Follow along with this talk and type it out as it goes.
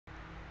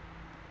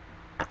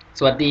ส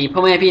วัสดีพ่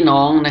อแม่พี่น้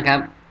องนะครับ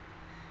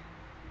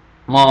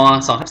ม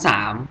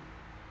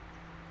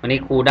2/3วันนี้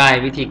ครูได้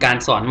วิธีการ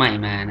สอนใหม่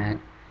มานะ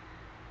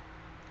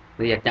เร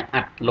าอยากจะ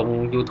อัดลง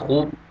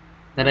YouTube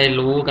จะได้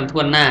รู้กันทั่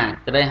วหน้า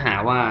จะได้หา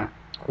ว่า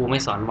ครูไม่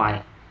สอนไว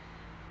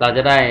เราจ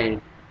ะได้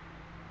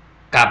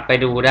กลับไป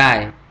ดูได้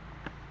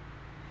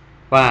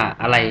ว่า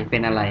อะไรเป็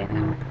นอะไรนะ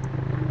ครับ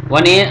วั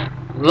นนี้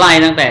ไล่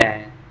ตั้งแต่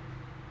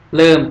เ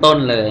ริ่มต้น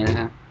เลยนะค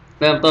รับ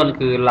เริ่มต้น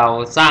คือเรา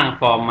สร้าง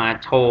ฟอร์มมา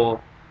โชว์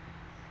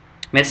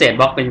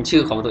MessageBox เป็นชื่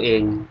อของตัวเอ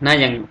งน่า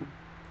ยัง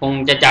คง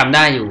จะจำไ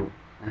ด้อยู่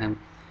นะครับ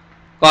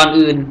ก่อน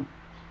อื่น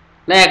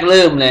แรกเ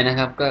ริ่มเลยนะค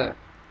รับก็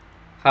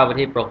เข้าไป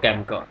ที่โปรแกรม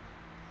ก่อน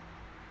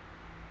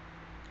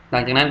หลั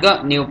งจากนั้นก็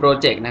New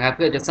Project นะครับเ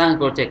พื่อจะสร้าง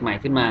โปรเจกต์ใหม่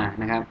ขึ้นมา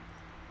นะครับ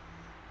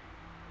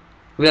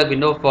เลือก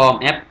Windows Form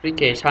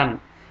Application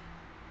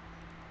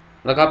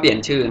แล้วก็เปลี่ยน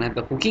ชื่อนะครับแ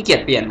ต่ครูขี้เกีย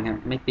จเปลี่ยนครับ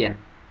ไม่เปลี่ยน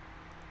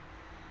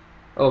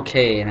โอเค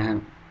นะครับ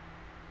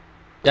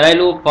จะได้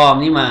รูปฟอร์ม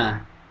นี้มา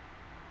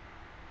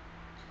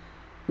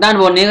ด้าน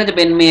บนนี้ก็จะเ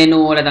ป็นเมนู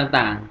อะไร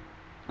ต่าง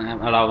ๆนะครับ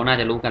เราก็น่า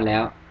จะรู้กันแล้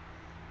ว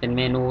เป็นเ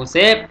มนูเซ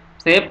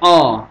ฟออ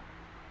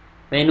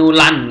เมนู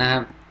รันนะครั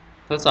บ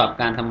ทดสอบ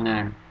การทำงา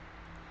น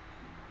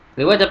ห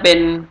รือว่าจะเป็น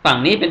ฝั่ง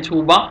นี้เป็น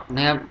Toolbox น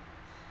ะครับ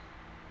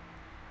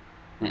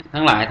เนี่ย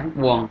ทั้งหลายทั้งป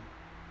วง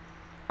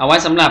เอาไว้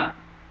สำหรับ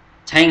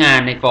ใช้งาน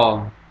ในฟอร์ม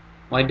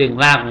ไว้ดึง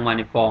ลากลงมาใ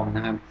นฟอร์มน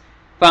ะครับ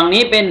ฝั่ง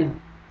นี้เป็น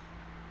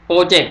โปร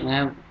เจกต์นะค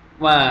รับ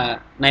ว่า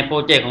ในโปร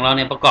เจกต์ของเราเ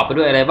นี่ยประกอบไป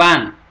ด้วยอะไรบ้าง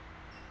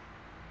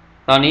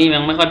ตอนนี้ยั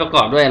งไม่ค่อยประก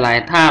อบด้วยอะไร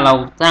ถ้าเรา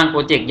สร้างโปร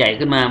เจกต์ใหญ่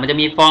ขึ้นมามันจะ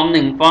มีฟอร์ม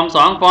1ฟอร์ม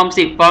2ฟอร์ม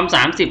10ฟอร์ม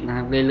30นะค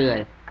รับเรื่อย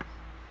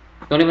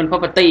ๆตรงนี้เป็น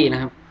property น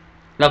ะครับ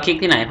เราคลิก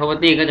ที่ไหน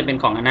property ก็จะเป็น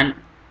ของอันนั้น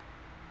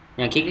อ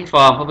ย่างคลิกที่ฟ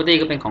อร์ม property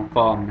ก็เป็นของฟ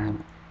อร์มนะครับ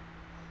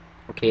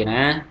โอเคน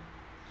ะ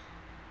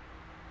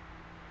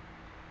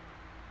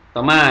ต่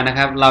อมานะค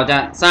รับเราจะ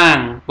สร้าง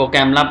โปรแกร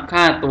มรับ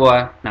ค่าตัว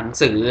หนัง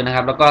สือนะค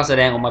รับแล้วก็แส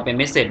ดงออกมาเป็น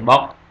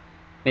MessageBox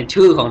เป็น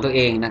ชื่อของตัวเ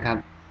องนะครับ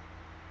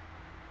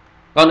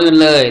ก่อนอื่น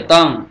เลย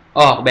ต้อง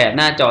ออกแบบห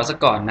น้าจอซะ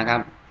ก่อนนะครั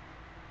บ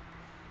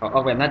อ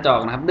อกแบบหน้าจอ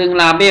นะครับดึง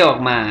ลาเบลออ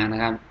กมานะ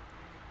ครับ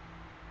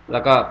แล้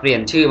วก็เปลี่ย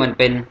นชื่อมัน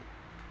เป็น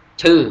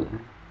ชื่อ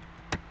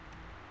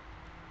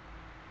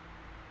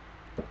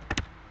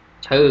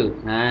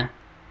นะ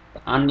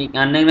อีก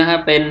อันนึงนะครับ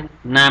เป็น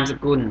นามส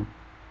กุล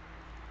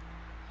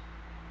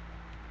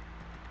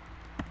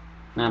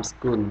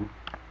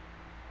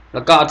แ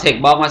ล้วก็เอา text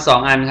box มา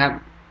2อันครับ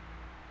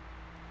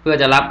เพื่อ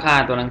จะรับค่า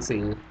ตัวหนังสื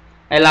อ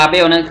ไอ้ลาเบ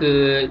ลนั่นคือ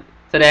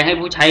แสดงให้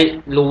ผู้ใช้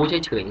รู้เ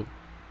ฉย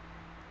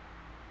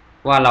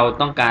ๆว่าเรา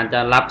ต้องการจะ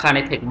รับค่าใน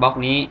text box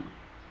นี้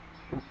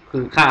คื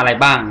อค่าอะไร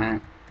บ้างนะ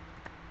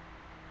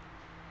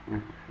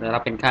จะรั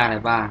บเป็นค่าอะไร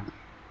บ้าง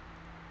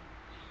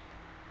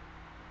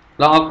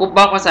เราเอากรุ๊ปบ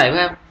ล็อกมาใส่เ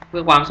พื่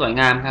อความสวย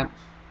งามครับ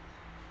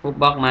กรุ๊ป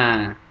บล็อกมา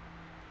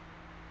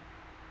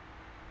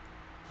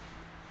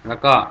แล้ว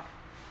ก็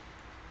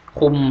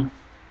คุ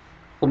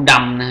มด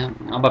ำนะครับ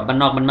เอาแบบบ้าน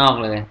นอก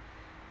เลย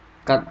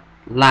ก็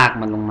ลาก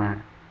มันลงมา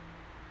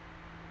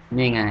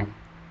นี่ไง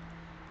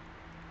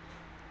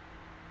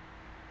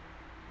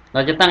เร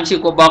าจะตั้งชื่อ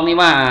กรุ๊ปบล็อกนี้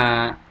ว่า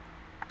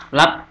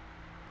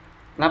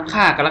รับ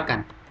ค่าก็แล้วกัน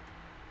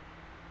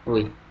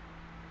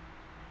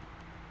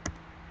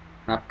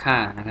รับค่า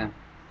นะครับ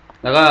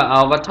แล้วก็เอา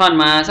บัตทอน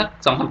มาสัก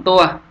2-3ตั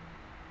ว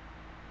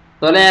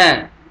แรก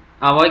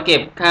เอาไว้เก็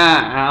บค่า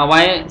เอาไ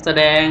ว้แส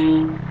ดง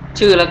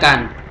ชื่อแล้วกัน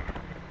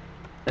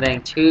แสดง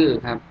ชื่อ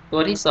ครับตั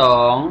วที่2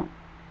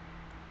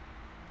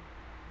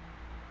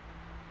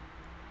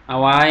เอา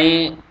ไว้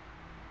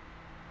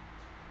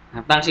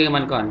ตั้งชื่อมั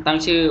นก่อนตั้ง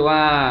ชื่อว่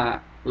า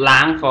ล้า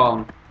งฟอร์ม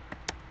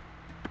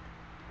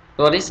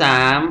ตัวที่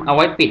3เอาไ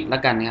ว้ปิดแล้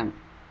วกันครับ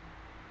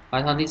บั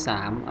ตทอนที่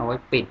3เอาไว้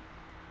ปิด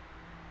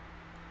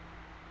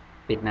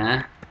นะ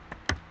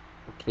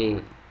โอเค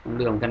เห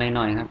ลื่อมกันห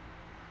น่อยครับ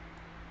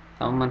ท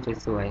ำมัน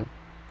สวย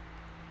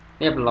ๆ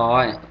เรียบร้อ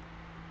ย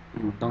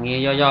ตรงนี้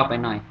ย่อๆไป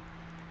หน่อย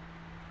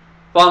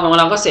ฟอร์มของเ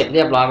ราก็เสร็จเ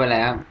รียบร้อยไปแ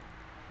ล้ว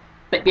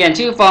ไปเปลี่ยน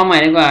ชื่อฟอร์มใหม่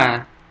ดีกว่า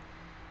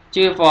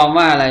ชื่อฟอร์ม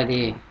ว่าอะไร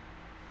ดี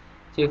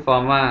ชื่อฟอ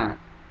ร์มว่า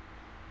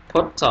ท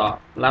ดสอบ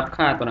รับ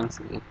ค่าตัวหนัง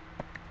สือ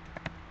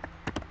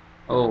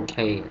โอเค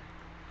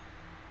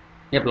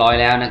เรียบร้อย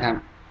แล้วนะครับ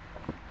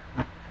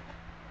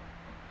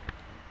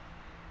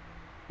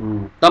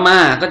ต่อมา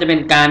ก็จะเป็น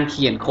การเ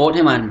ขียนโค้ดใ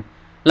ห้มัน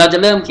เราจะ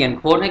เริ่มเขียน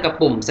โค้ดให้กับ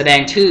ปุ่มแสดง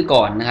ชื่อ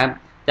ก่อนนะครับ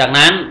จาก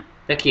นั้น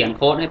จะเขียนโ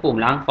ค้ดให้ปุ่ม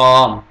ล้างฟอ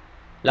ร์ม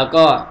แล้ว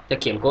ก็จะ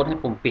เขียนโค้ดให้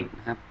ปุ่มปิด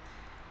นะครับ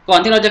ก่อน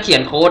ที่เราจะเขีย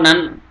นโค้ดนั้น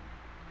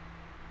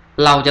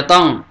เราจะต้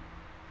อง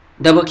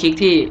ดับเบิลคลิก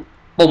ที่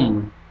ปุ่ม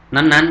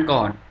นั้นๆ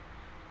ก่อน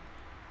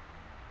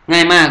ง่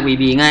ายมาก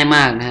VB ง่ายม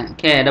ากนะฮะ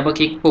แค่ดับเบิล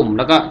คลิกปุ่มแ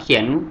ล้วก็เขีย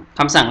นค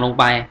ำสั่งลง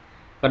ไป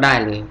ก็ได้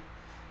เลย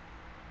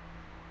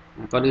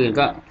ก่อนอื่น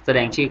ก็แสด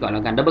งชื่อก่อนแล้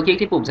วกันดับเบิลคลิก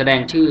ที่ปุ่มแสดง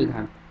ชื่อค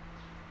รับ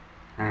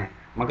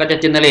มันก็จะ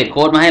เจเนเรตโ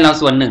ค้ดมาให้เรา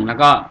ส่วนหนึ่งแล้ว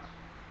ก็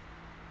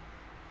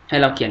ให้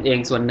เราเขียนเอง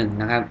ส่วนหนึ่ง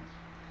นะครับ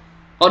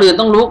ก่อนอื่น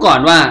ต้องรู้ก่อน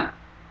ว่า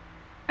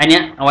อันเนี้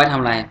ยเอาไว้ทำ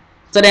อะไร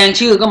แสดง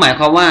ชื่อก็หมายค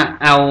วามว่า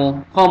เอา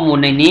ข้อมูล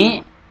ในนี้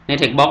ใน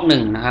text box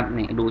 1นะครับ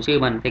นี่ดูชื่อ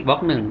มัน text box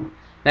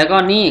 1แล้วก็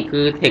นี่คื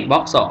อ text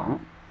box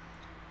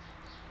 2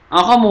 เอ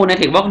าข้อมูลใน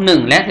text box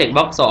 1 และ text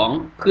box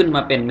 2 ขึ้นม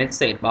าเป็น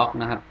MessageBox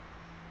นะครับ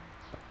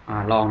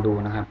ลองดู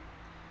นะครับ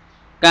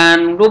การ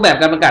รูปแบบ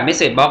การประกาศ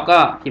MessageBox ก็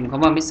พิมพ์ค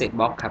ำว่า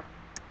MessageBox ครับ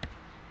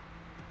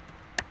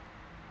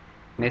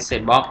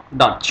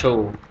MessageBox.show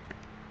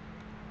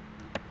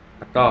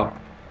แล้วก็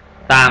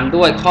ตาม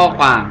ด้วยข้อค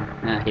วาม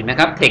เห็นไหม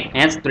ครับ text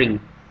as string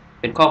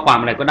เป็นข้อความ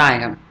อะไรก็ได้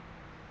ครับ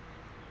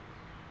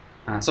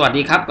สวัส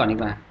ดีครับก่อนดี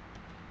กว่า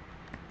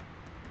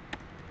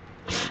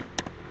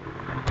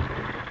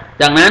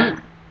จากนั้น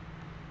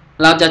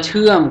เราจะเ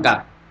ชื่อมกับ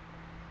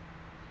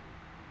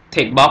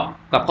text box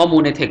กับข้อมู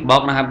ลใน text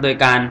box นะครับโดย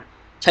การ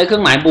ใช้เครื่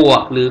องหมายบว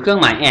กหรือเครื่อง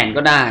หมายแอน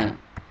ก็ได้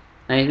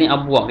ในนี้เอา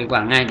บวกดีกว่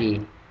าง่ายดี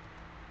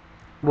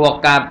บวก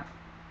กับ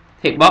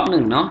text box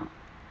 1เนาะ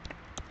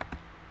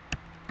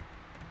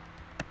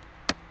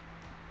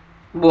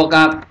บวก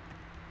กับ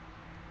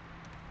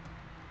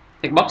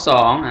text box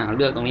 2เ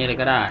ลือกตรงนี้เลย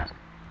ก็ได้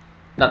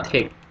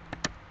 .text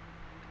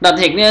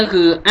เนี่ยก็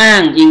คืออ้า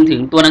งอิงถึ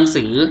งตัวหนัง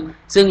สือ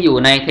ซึ่งอยู่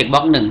ใน text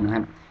box 1นะค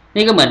รับ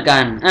นี่ก็เหมือนกั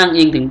นอ้าง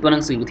อิงถึงตัวหนั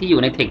งสือที่อ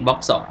ยู่ใน text box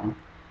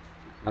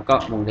 2แล้วก็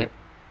วงเล็บ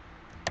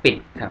ปิด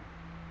ครับ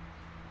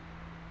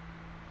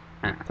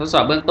ทดสอ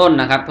บเบื้องต้น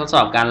นะครับทดส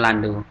อบการรัน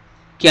ดู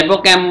เขียนโปร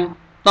แกรม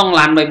ต้อง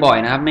รันบ่อย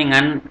ๆนะครับไม่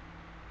งั้น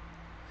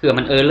เผื่อ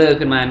มันเออร์เลอร์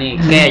ขึ้นมานี่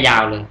แก้ยา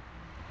วเลย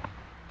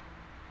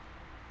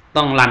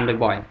ต้องรัน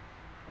บ่อย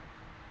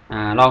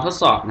ๆลองทด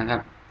สอบนะครั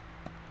บ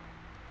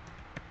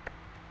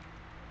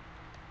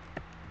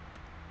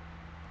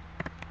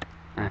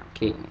โอเค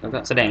แล้วก็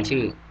แสดง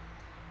ชื่อ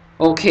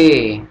โอเค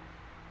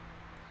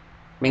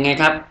เป็นไง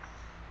ครับ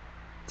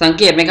สังเ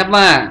กตไหมครับ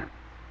ว่า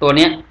ตัวเ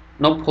นี้ย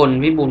นพพล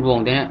วิบูลย์วง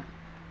ศ์ตัวเนี้ย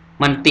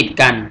มันติด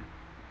กัน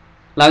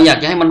เราอยาก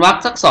จะให้มันวรรค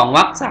สัก2 วร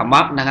รค 3 ว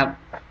รรคนะครับ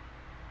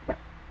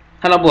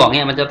ถ้าเราบวกเ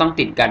นี่ยมันจะต้อง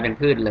ติดกันเป็น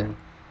พืชเลย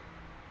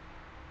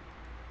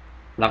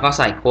เราก็ใ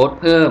ส่โค้ด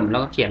เพิ่มแล้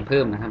วก็เขียนเ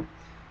พิ่มนะครับ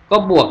ก็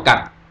บวกกับ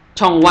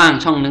ช่องว่าง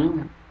ช่องนึง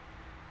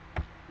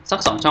สัก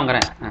2 ช่องก็ไ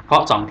ด้เคา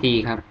ะ2 ที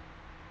ครับ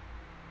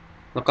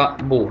แล้วก็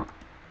บวก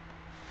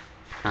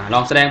ล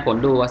องแสดงผล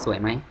ดูว่าสวย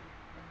ไหม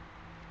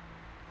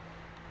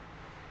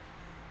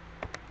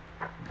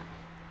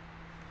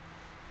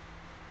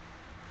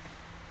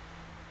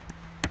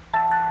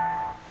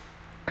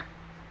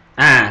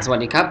สวัส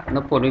ดีครับน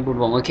พพลวิบูล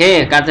ย์วงศ์โอเค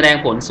การแสดง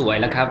ผลสวย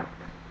แล้วครับ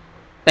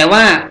แต่ว่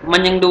ามั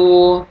นยังดู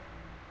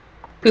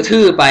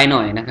ทื่อๆไปห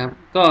น่อยนะครับ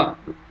ก็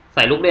ใ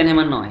ส่ลูกเล่นให้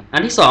มันหน่อยอั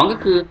นที่2ก็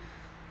คือ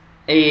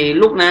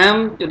ลูกน้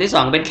ำจุดที่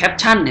2เป็นแคป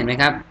ชั่นเห็นไหม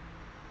ครับ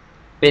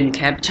เป็นแ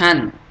คปชั่น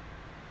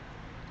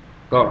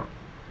ก็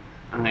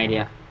ยังไงเดี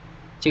ย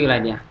ชื่ออะไร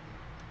เดีย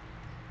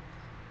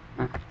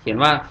เขียน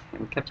ว่า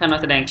แคปชั่นเรา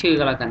แสดงชื่อ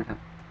ก็แล้วกันครับ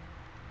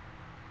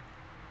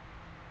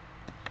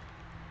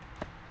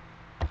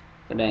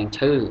แสดง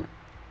ชื่อ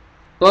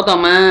ตัวต่อ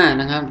มา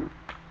นะครับ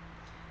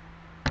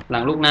หลั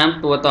งลูกน้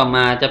ำตัวต่อม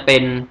าจะเป็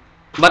น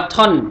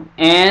button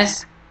as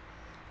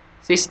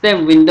system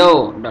window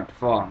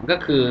form ก็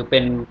คือเป็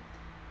น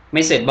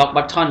MessageBox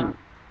button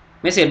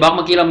MessageBox เ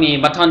มื่อกี้เรามี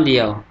button เดี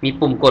ยวมี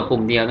ปุ่มกดปุ่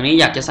มเดียวตรงนี้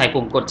อยากจะใส่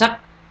ปุ่มกดสัก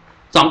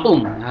2 ปุ่ม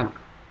นะครับ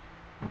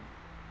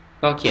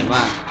ก็เขียนว่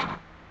า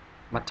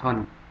button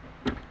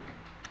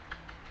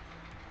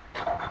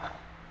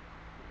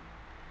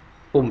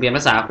ปุ่มเปลี่ยนภ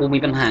าษาครูมี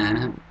ปัญหาน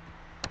ะครับ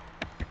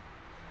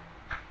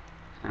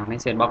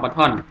MessageBox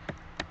button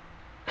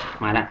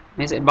มาละ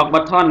MessageBox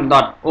button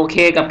OK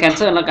กับ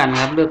cancel แล้วกัน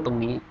ครับเลือกตรง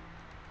นี้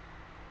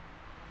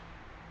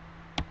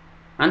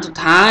อันสุด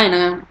ท้ายน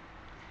ะครับ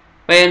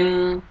เป็น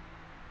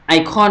ไอ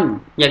คอน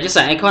อยากจะใ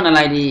ส่ไอคอนอะไร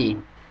ดี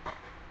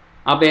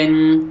เอาเป็น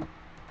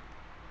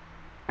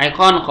ไอค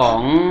อนของ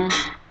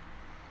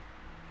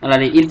อะไร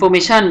ดี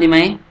information ดีไหม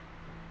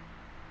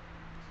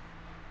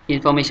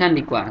information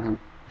ดีกว่าครับ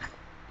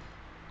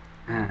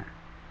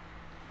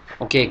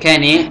โอเคแค่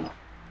นี้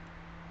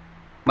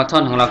บัตทอ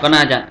นของเราก็น่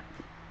าจะ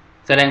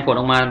แสดงผล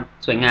ออกมา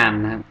สวยงาม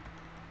นะครับ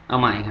เอา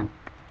ใหม่ครับ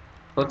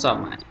ทดสอบ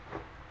ใหม่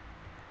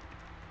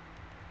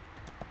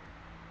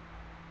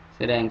แ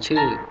สดง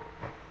ชื่อ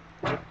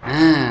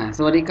ส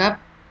วัสดีครับ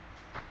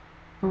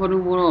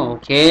โอ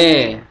เค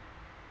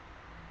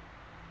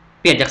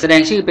เปลี่ยนจากแสด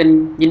งชื่อเป็น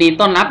ยินดี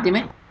ต้อนรับดีไหม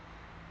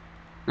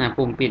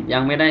ปุ่มปิดยั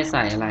งไม่ได้ใ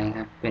ส่อะไรค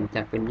รับเปลี่ยนจ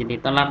ากเป็นยินดี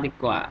ต้อนรับดี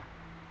กว่า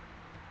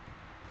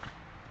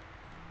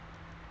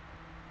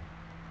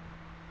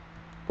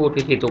พูด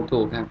ผิดถู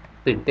กครับ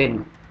ตื่นเต้น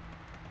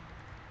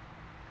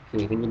โอเค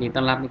เป็นยินดีต้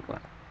อนรับดีกว่า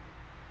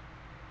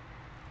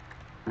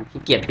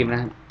ขี้เกียจพิมพ์นะ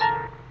ครับ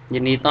ยิ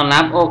นดีต้อนรั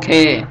บโอเค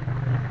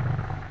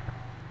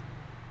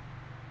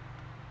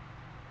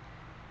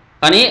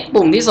ตอนนี้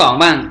ปุ่มที่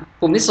2บ้าง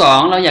ปุ่มที่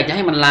2เราอยากจะใ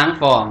ห้มันล้าง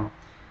ฟอร์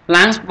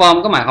ม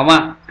ก็หมายความว่า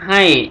ใ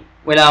ห้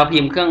เวลาเราพิ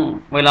ม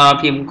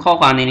พ์ข้อ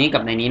ความในนี้กั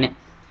บในนี้เนี่ย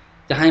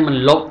จะให้มัน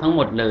ลบทั้งห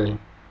มดเลย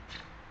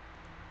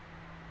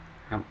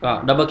ครับก็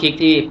ดับเบิลคลิก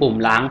ที่ปุ่ม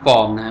ล้างฟอ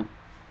ร์มนะครับ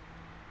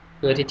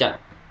เพื่อที่จะ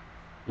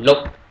ลบ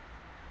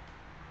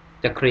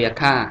จะเคลียร์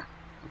ค่า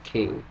โอเค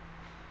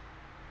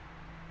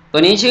ตั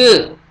วนี้ชื่อ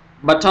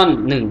button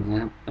 1นะ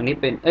ครับตัวนี้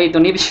เป็นตั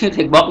วนี้เป็นชื่อ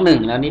text box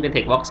 1แล้วนี่เป็น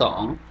text box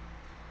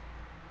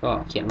 2ก็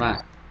เขียนว่า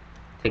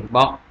text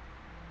box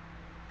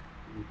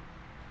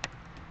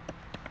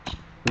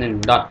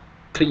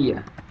 1.clear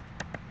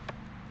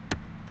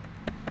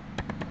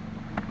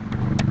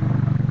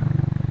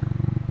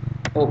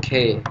โอเค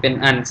เป็น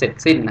อันเสร็จ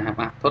สิ้นนะครับ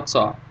ทดส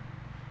อบ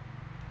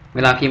เว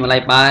ลาพิมพ์อะไร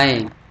ไป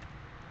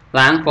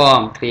ล้างฟอร์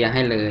มเคลียร์ใ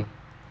ห้เลย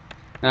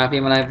เวลาพิ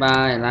มพ์อะไรไป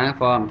ล้าง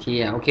ฟอร์มเคลี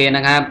ยร์โอเคน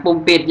ะครับปุ่ม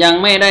ปิดยัง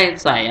ไม่ได้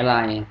ใส่อะไร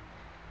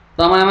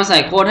ต่อมาใส่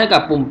โค้ดให้กั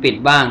บปุ่มปิด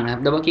บ้างนะครับ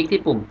ดับเบิลคลิก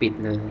ที่ปุ่มปิด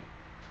เลย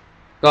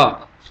ก็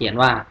เขียน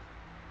ว่า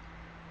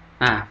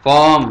ฟ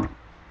อร์ม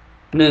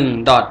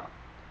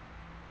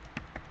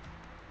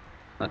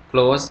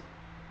close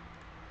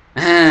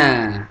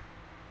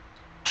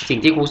สิ่ง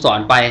ที่ครูสอน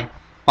ไป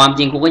ความจ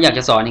ริงครูก็อยากจ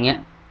ะสอนอย่างเงี้ย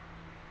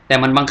แต่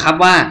มันบังคับ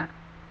ว่า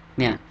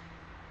เนี่ย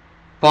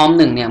ฟอร์ม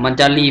1เนี่ยมัน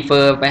จะรีเฟอ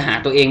ร์ไปหา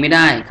ตัวเองไม่ไ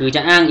ด้คือจ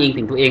ะอ้างอิง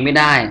ถึงตัวเองไม่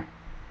ได้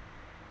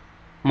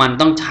มัน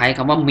ต้องใช้ค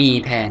ำว่ามี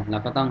แทนเรา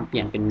ก็ต้องเป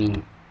ลี่ยนเป็นมี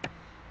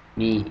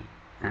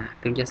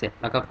ถึงจะเสร็จ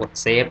แล้วก็กด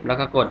เซฟแล้ว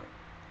ก็กด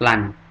รั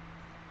น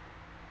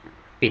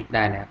ปิดไ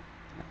ด้แล้ว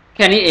แ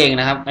ค่นี้เอง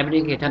นะครับแอปพลิ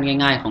เคชัน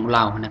ง่ายๆของเร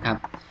านะครับ